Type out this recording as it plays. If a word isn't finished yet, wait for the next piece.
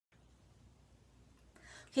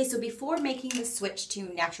Okay, so before making the switch to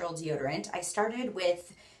natural deodorant, I started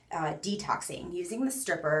with detoxing, using the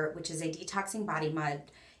stripper, which is a detoxing body mud.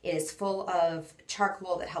 It is full of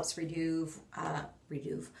charcoal that helps remove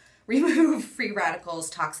free radicals,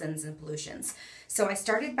 toxins, and pollutions. So I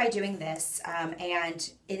started by doing this, and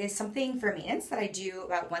it is something for maintenance that I do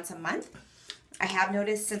about once a month. I have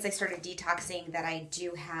noticed since I started detoxing that I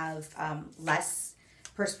do have less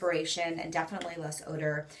perspiration and definitely less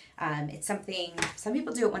odor. It's something, some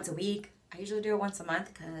people do it once a week. I usually do it once a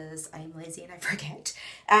month because I'm lazy and I forget.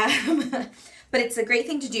 But it's a great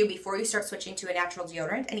thing to do before you start switching to a natural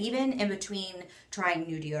deodorant, and even in between trying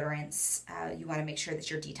new deodorants, you want to make sure that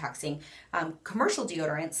you're detoxing. Commercial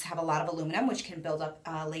deodorants have a lot of aluminum, which can build up,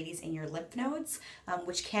 ladies, in your lymph nodes,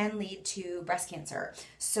 which can lead to breast cancer.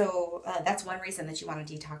 So that's one reason that you want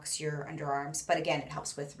to detox your underarms. But again, it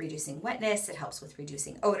helps with reducing wetness, it helps with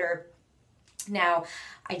reducing odor. Now,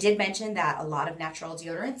 I did mention that a lot of natural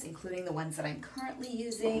deodorants, including the ones that I'm currently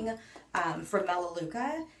using from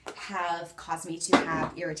Melaleuca, have caused me to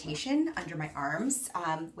have irritation under my arms,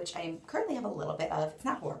 which I currently have a little bit of. It's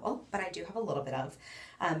not horrible, but I do have a little bit of.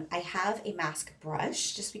 I have a mask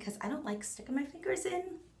brush just because I don't like sticking my fingers in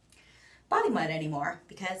body mud anymore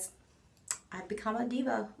because I've become a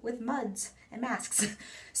diva with muds and masks.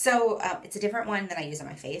 So it's a different one than I use on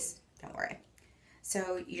my face. Don't worry.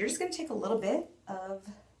 So you're just going to take a little bit of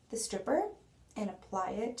the stripper and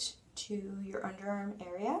apply it to your underarm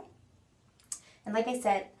area. And like I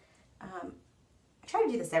said, I try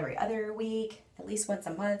to do this every other week, at least once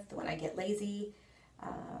a month when I get lazy,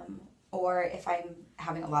 or if I'm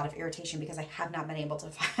having a lot of irritation because I have not been able to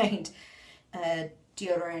find a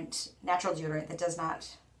deodorant, natural deodorant that does not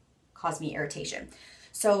cause me irritation.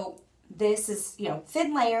 So this is,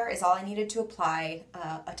 thin layer is all I needed to apply.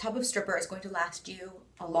 A tub of stripper is going to last you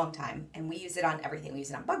a long time, and we use it on everything. We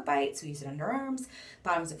use it on bug bites, we use it under arms,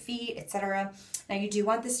 bottoms of feet, etc. Now you do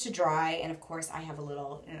want this to dry, and of course I have a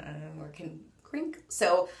little working crink,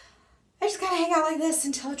 so I just gotta hang out like this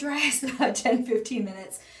until it dries, about 10-15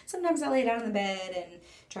 minutes. Sometimes I lay down in the bed and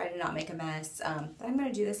try to not make a mess, but I'm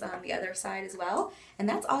gonna do this on the other side as well, and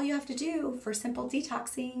that's all you have to do for simple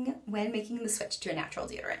detoxing when making the switch to a natural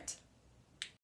deodorant.